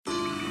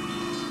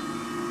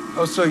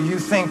Oh, so you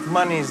think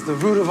money is the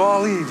root of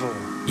all evil?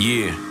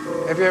 Yeah.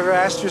 Have you ever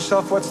asked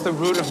yourself what's the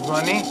root of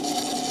money?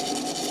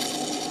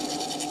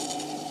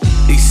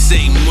 They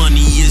say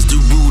money is the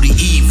root of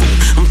evil.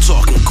 I'm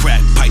talking crack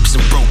pipes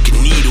and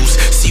broken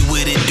needles. See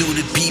what it do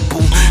to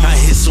people? I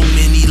hit so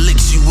many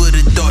licks, you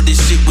would've thought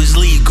this shit was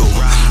legal.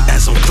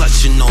 As I'm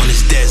clutching on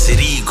this desert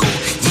eagle.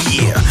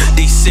 Yeah,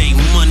 they say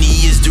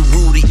money is the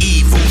root of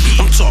evil.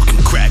 I'm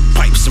talking crack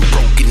pipes and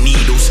broken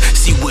needles.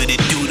 See what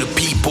it do to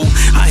people?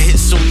 I hit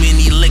so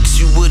many licks,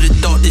 you would've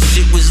thought this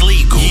shit was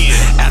legal.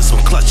 As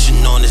I'm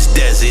clutching on this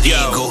desert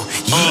eagle.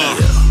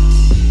 Yeah.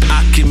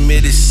 I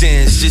committed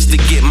sins just to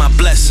get my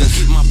blessing.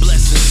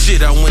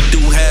 Shit, I went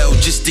through hell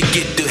just to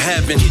get to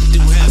heaven.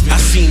 I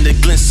seen the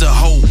glimpse of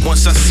hope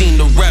once I seen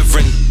the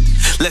Reverend.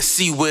 Let's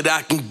see what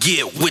I can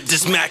get with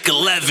this Mac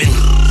 11.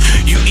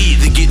 You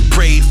either get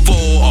prayed for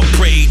or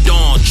prayed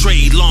on.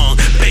 Trade long,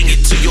 bang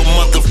it till your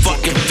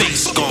motherfucking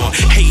face gone.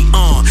 Hate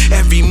on,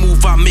 every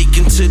move I make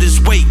into this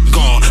weight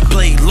gone.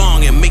 Play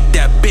long and make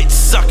that bitch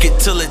suck it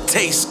till it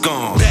tastes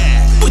gone.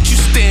 What you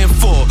stand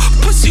for?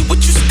 Pussy, what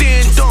you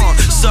stand on?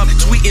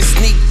 Subtweeting,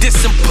 sneak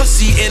dissing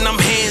pussy and I'm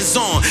hands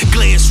on.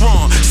 Glance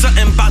wrong,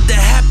 something about to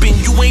happen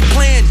you ain't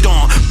planned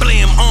on.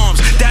 Blam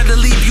arms, that'll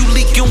leave you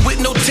leaking with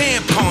no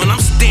tampon.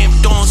 I'm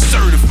stamped on,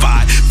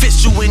 certified,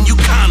 official and you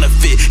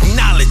counterfeit.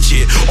 Acknowledge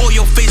it, or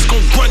your face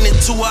gon' run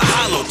into a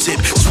hollow tip.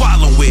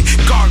 Swallow it,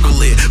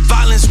 gargle it,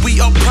 violence we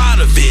are proud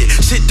of it.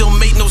 Shit don't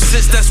make no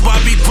sense, that's why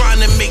we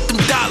grind and make them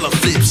dollar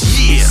flips.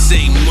 Yeah,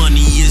 say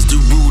money is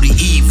the root of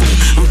evil.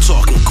 I'm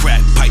talking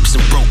crack pipes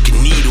and broken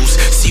needles.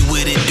 See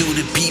what it do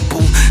to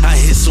people? I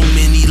hit so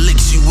many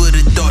licks, you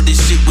would've thought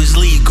this shit was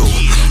legal.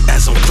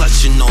 As I'm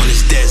clutching on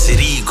this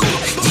desert eagle.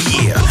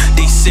 Yeah,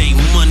 they say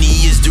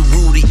money is the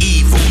root of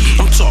evil.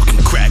 I'm talking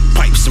crack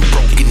pipes and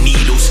broken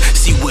needles.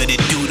 See what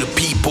it do to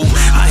people?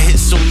 I hit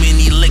so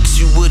many licks,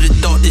 you would've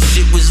thought this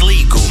shit was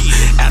legal.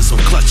 As I'm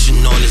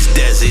clutching on this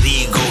desert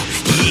eagle.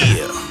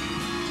 Yeah.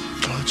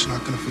 God's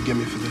not gonna forgive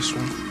me for this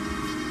one.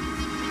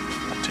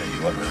 I'll tell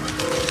you what,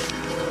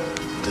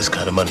 Reverend. This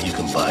kind of money you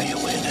can buy your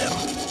way in heaven.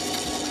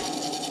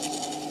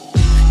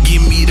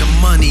 Give me the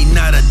money,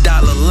 not a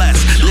dollar less.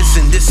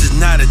 Listen, this is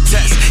not a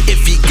test.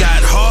 If he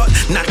got hard,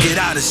 knock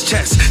it out his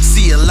chest.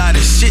 See a lot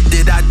of shit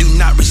that I do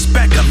not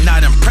respect. I'm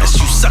not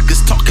impressed. You suckers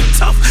talking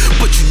tough,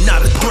 but you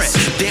not a threat.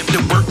 Damn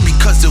the work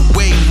because it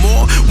weigh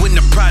more when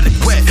the product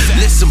wet.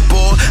 Listen,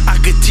 boy, I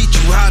could teach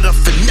you how to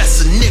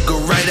finesse a nigga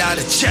right out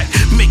of check.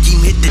 Make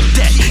him hit the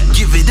deck,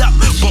 give it up,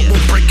 but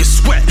won't break a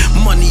sweat.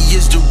 Money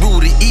is the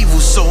root of evil,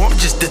 so I'm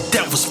just the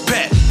devil's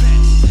pet.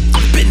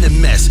 Been a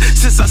mess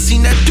since I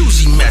seen that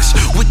doozy mesh.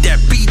 With that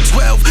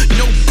B12,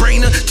 no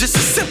brainer, just a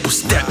simple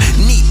step.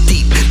 Knee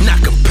deep,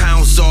 knocking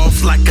pounds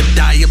off like a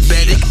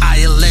diabetic.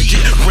 I allege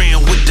it,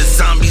 ran with the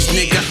zombies,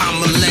 nigga,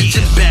 I'm a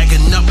legend.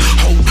 Bagging up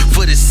hope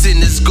for the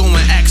sinners, going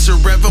axe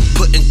forever.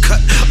 Putting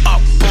cut up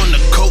on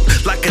the coke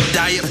like a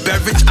diet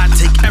beverage. I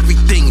take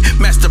everything,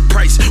 master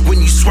price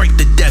when you swipe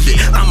the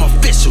debit. I'm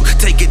official,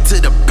 take it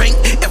to the bank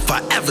if I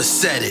ever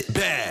said it.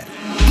 Bad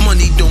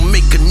money don't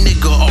make a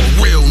nigga a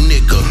real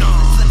nigga.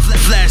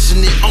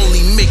 Flashing it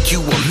only make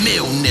you a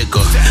meal,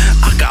 nigga.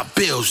 I got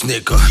bills,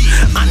 nigga.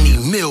 I need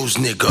meals,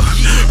 nigga.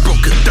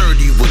 Broke a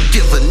 30 would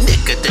give a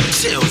nigga the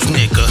chills,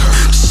 nigga.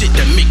 Shit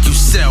that make you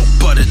sell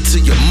butter to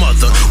your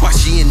mother while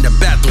she in the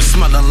bathroom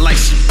smelling like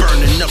she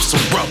burning up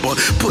some rubber.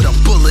 Put a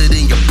bullet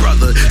in your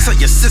brother, sell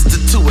your sister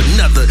to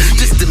another,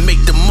 just to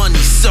make the money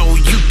so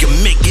you can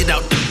make it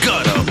out the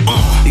gutter.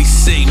 They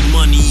say